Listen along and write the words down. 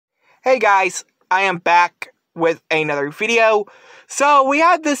Hey guys, I am back with another video. So we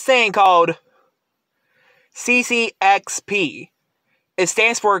have this thing called CCXP. It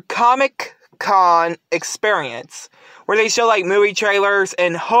stands for Comic Con Experience, where they show like movie trailers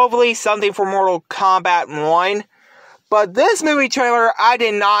and hopefully something for Mortal Kombat 1. But this movie trailer I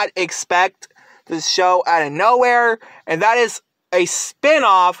did not expect to show out of nowhere, and that is a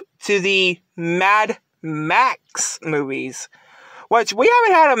spin-off to the Mad Max movies. Which we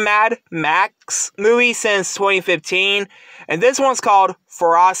haven't had a Mad Max movie since 2015. And this one's called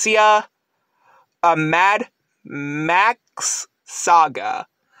Furiosa, a Mad Max Saga.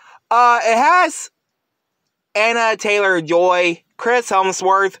 It has Anna Taylor-Joy, Chris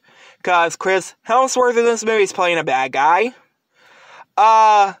Hemsworth, because Chris Hemsworth in this movie is playing a bad guy.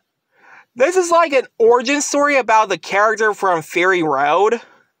 This is like an origin story about the character from Fury Road.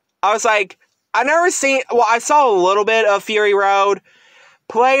 I was like, I saw a little bit of Fury Road,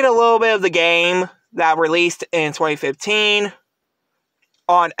 played a little bit of the game that released in 2015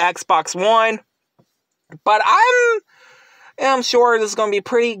 on Xbox One, but I'm sure this is going to be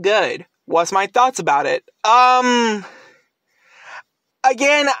pretty good. What's my thoughts about it? Again,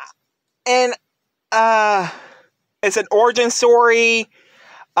 and, it's an origin story,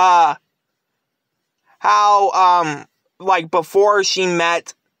 how, like, before she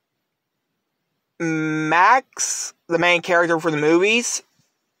met Max, the main character for the movies.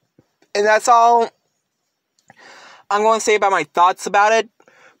 And that's all I'm going to say about my thoughts about it.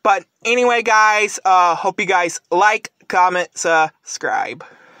 But anyway, guys, hope you guys like, comment, subscribe.